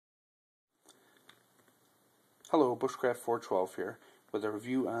Hello, Bushcraft412 here with a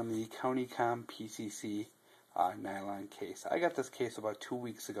review on the County Comm PCC nylon case. I got this case about 2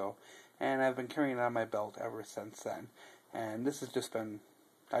 weeks ago, and I've been carrying it on my belt ever since then. And this has just been,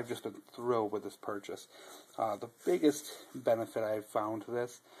 I've just been thrilled with this purchase. The biggest benefit I've found to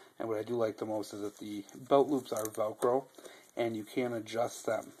this, and what I do like the most, is that the belt loops are Velcro, and you can adjust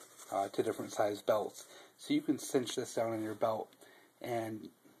them to different size belts. So you can cinch this down in your belt, and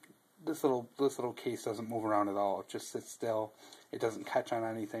this little case doesn't move around at all. It just sits still. It doesn't catch on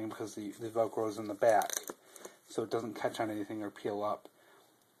anything because the Velcro is in the back, so it doesn't catch on anything or peel up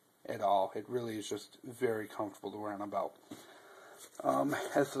at all. It really is just very comfortable to wear on a belt.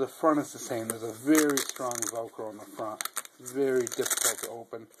 As for the front, it's the same. There's a very strong Velcro in the front. Very difficult to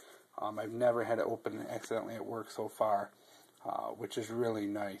open. I've never had it open accidentally at work so far, which is really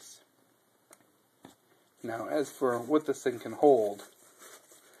nice. Now, as for what this thing can hold,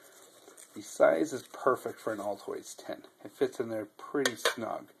 the size is perfect for an Altoids tin. It fits in there pretty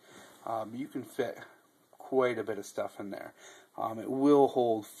snug. You can fit quite a bit of stuff in there. It will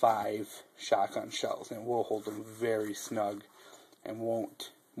hold 5 shotgun shells, and it will hold them very snug and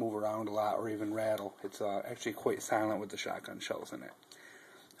won't move around a lot or even rattle. It's actually quite silent with the shotgun shells in it.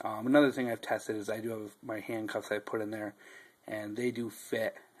 Another thing I've tested is I do have my handcuffs I put in there, and they do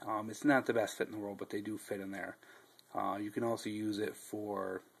fit. It's not the best fit in the world, but they do fit in there. You can also use it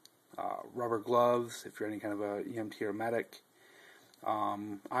for rubber gloves if you're any kind of a EMT or medic.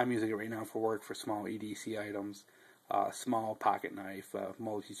 I'm using it right now for work for small EDC items, small pocket knife,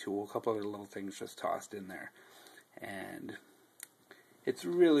 multi-tool, a couple other little things just tossed in there. And it's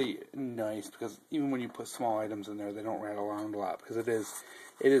really nice because even when you put small items in there, they don't rattle around a lot because it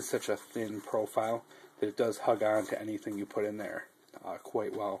is such a thin profile that it does hug on to anything you put in there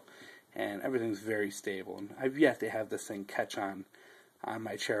quite well. And everything's very stable. And I've yet to have this thing catch on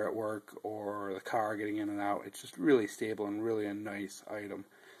my chair at work or the car getting in and out. It's just really stable and really a nice item.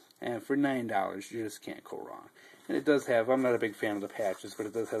 And for $9, you just can't go wrong. And it does have, I'm not a big fan of the patches, but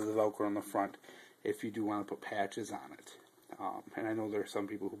it does have the Velcro on the front if you do want to put patches on it. And I know there are some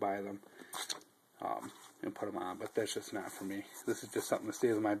people who buy them and put them on, but that's just not for me. This is just something that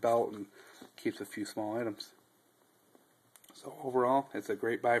stays on my belt and keeps a few small items. So overall, it's a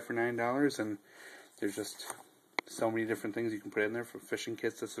great buy for $9, and there's just so many different things you can put in there, from fishing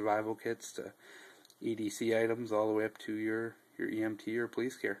kits to survival kits to EDC items, all the way up to your EMT or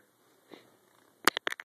police care.